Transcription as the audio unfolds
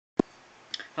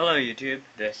Hello YouTube,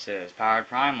 this is Powered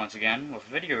Prime once again with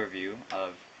a video review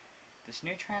of this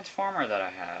new Transformer that I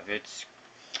have. It's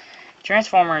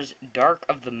Transformers Dark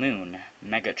of the Moon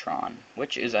Megatron,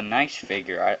 which is a nice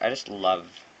figure. I just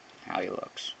love how he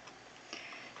looks.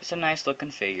 It's a nice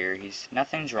looking figure.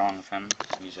 Nothing's wrong with him.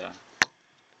 He's a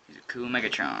cool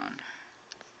Megatron.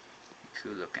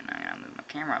 Cool looking. I'm gonna move my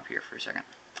camera up here for a second.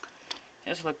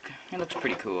 He looks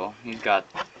pretty cool. He's got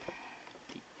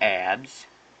the abs.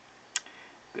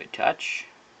 Good touch.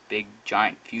 Big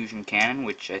giant fusion cannon,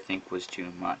 which I think was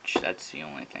too much. That's the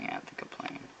only thing I have to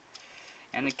complain.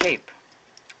 And the cape,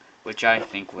 which I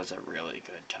think was a really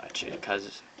good touch.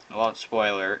 Because, well,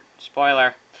 spoiler.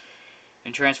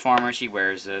 In Transformers, he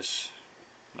wears this.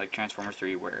 Like Transformers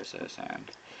 3 wears this. And,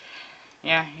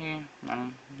 yeah,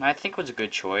 I think it was a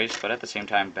good choice, but at the same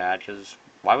time bad. Because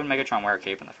why would Megatron wear a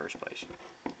cape in the first place?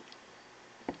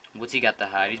 What's he got to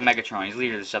hide? He's Megatron. He's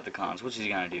leader of the Decepticons. What's he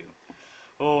gonna do?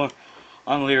 Oh,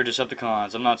 I'm the leader of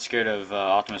Decepticons. I'm not scared of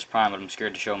Optimus Prime, but I'm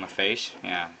scared to show my face.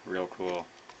 Yeah, real cool.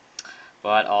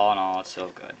 But all in all, it's still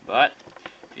good. But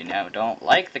if you now don't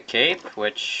like the cape,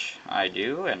 which I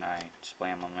do, and I display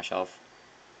them on my shelf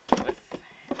with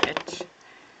it,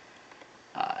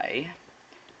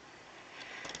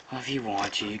 if you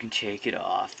want to, you can take it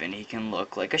off, and he can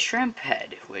look like a shrimp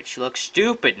head, which looks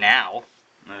stupid now.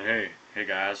 Hey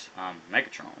guys, I'm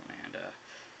Megatron, and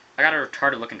I got a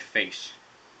retarded looking face.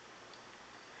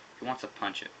 He wants to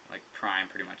punch it, like Prime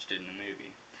pretty much did in the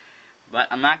movie.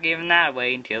 But I'm not giving that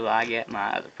away until I get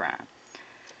my other Prime.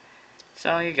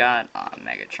 So you got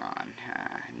Megatron.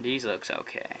 These looks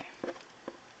okay.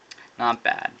 Not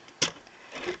bad.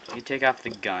 You take off the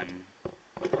gun.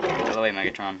 Out of the way,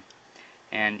 Megatron.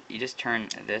 And you just turn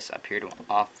this up here to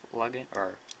off-lock it.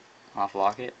 And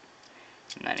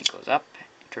then it goes up.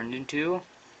 It turns into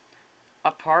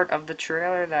a part of the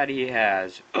trailer that he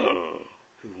has. Who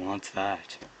wants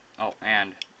that? Oh,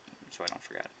 and so I don't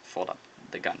forget, fold up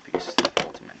the gun piece that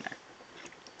holds him in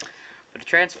there. But to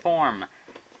transform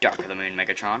Dark of the Moon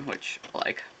Megatron, which I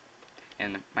like,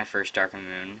 in my first Dark of the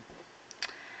Moon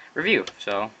review.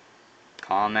 So,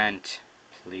 comment,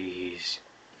 please.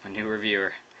 I'm a new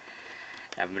reviewer.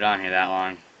 Haven't been on here that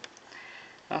long.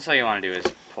 That's all you want to do is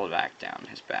pull back down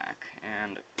his back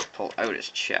and pull out his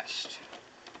chest.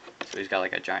 So he's got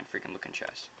like a giant freaking looking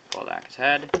chest. Pull back his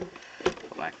head.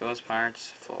 Pull back those parts,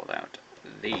 fold out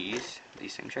these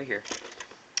things right here.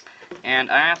 And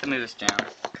I have to move this down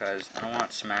because I don't want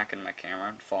it smacking my camera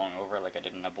and falling over like I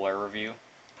did in a Blur review.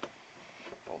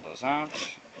 Fold those out,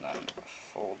 then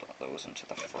fold those into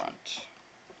the front.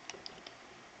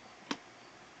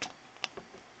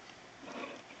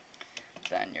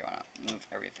 Then you want to move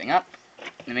everything up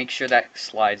and make sure that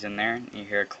slides in there. You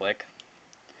hear a click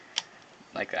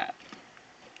like that.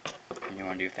 And you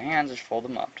want to do with the hands is fold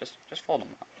them up. Just fold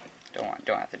them up.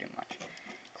 Don't have to do much.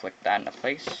 Click that into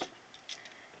place.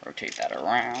 Rotate that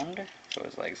around so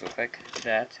his legs look like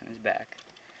that and his back.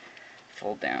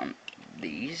 Fold down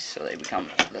these so they become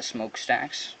the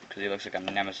smokestacks because he looks like a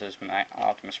nemesis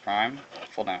Optimus Prime.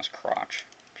 Fold down his crotch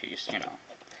piece, you know.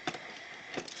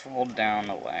 Fold down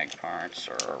the leg parts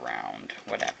or around,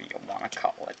 whatever you want to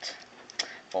call it.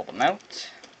 Fold them out.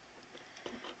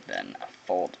 Then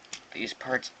fold these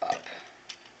parts up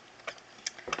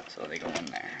so they go in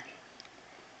there.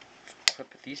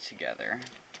 Clip these together,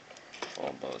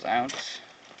 fold those out,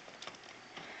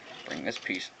 bring this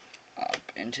piece up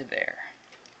into there.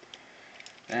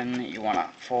 Then you want to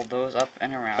fold those up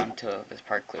and around till this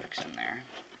part clicks in there.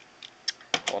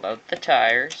 Fold out the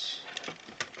tires,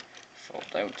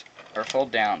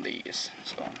 fold down these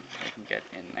so they can get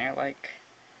in there like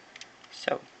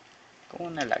so. Go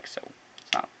in there like so.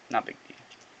 It's not big deal.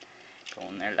 Go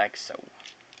in there like so.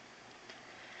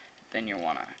 Then you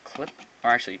want to clip,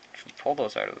 or actually pull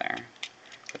those out of there,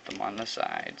 put them on the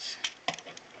sides,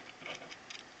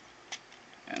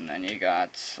 and then you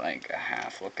got like a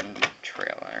half looking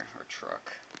trailer or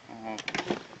truck. Pull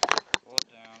it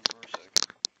down for a second.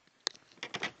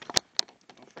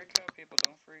 Don't freak out, people,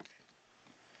 don't freak.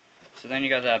 So then you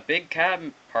got that big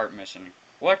cab part missing.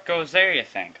 What goes there, you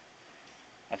think?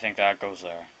 I think that goes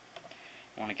there.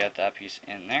 You want to get that piece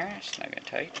in there, snug it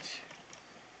tight.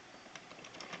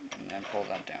 And then pull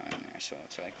that down in there, so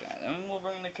it's like that. Then we'll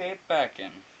bring the cape back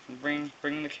in. Bring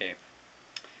the cape.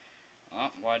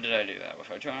 Oh, why did I do that? If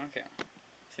I turn on camera.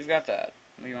 So you've got that.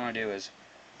 What you want to do is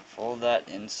fold that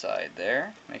inside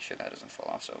there. Make sure that doesn't fall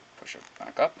off, so push it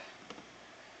back up.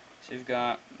 So you've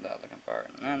got that looking part.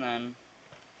 And then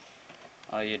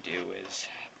all you do is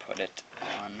put it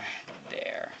on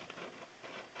there.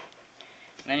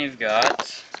 And then you've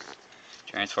got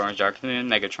Transformers Dark of the Moon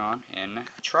Megatron in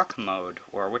truck mode,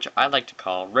 or which I like to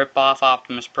call Rip-Off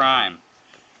Optimus Prime.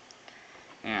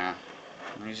 Yeah,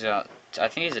 I think he's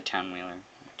a 10-wheeler.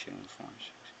 2, 4,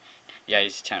 6. Yeah,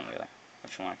 he's a 10-wheeler.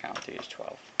 If you want to count with these,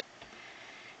 12.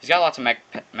 He's got lots of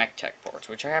mech tech ports,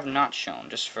 which I have not shown,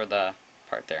 just for the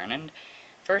part there. And then,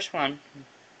 first one,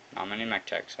 not many mech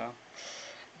tech, so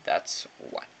that's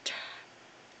what.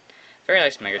 Very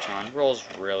nice Megatron. Rolls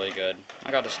really good.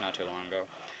 I got this not too long ago.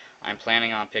 I'm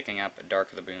planning on picking up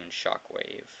Dark of the Moon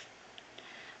Shockwave.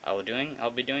 I'll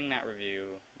be doing that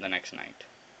review the next night.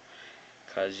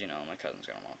 Cause, you know, my cousin's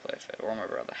gonna want to play with it. Or my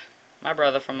brother. My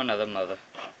brother from another mother.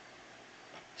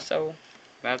 So,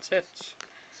 that's it.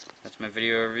 That's my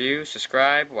video review.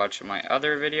 Subscribe, watch my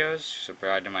other videos,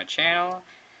 subscribe to my channel.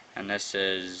 And this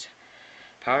is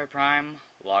Power Prime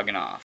logging off.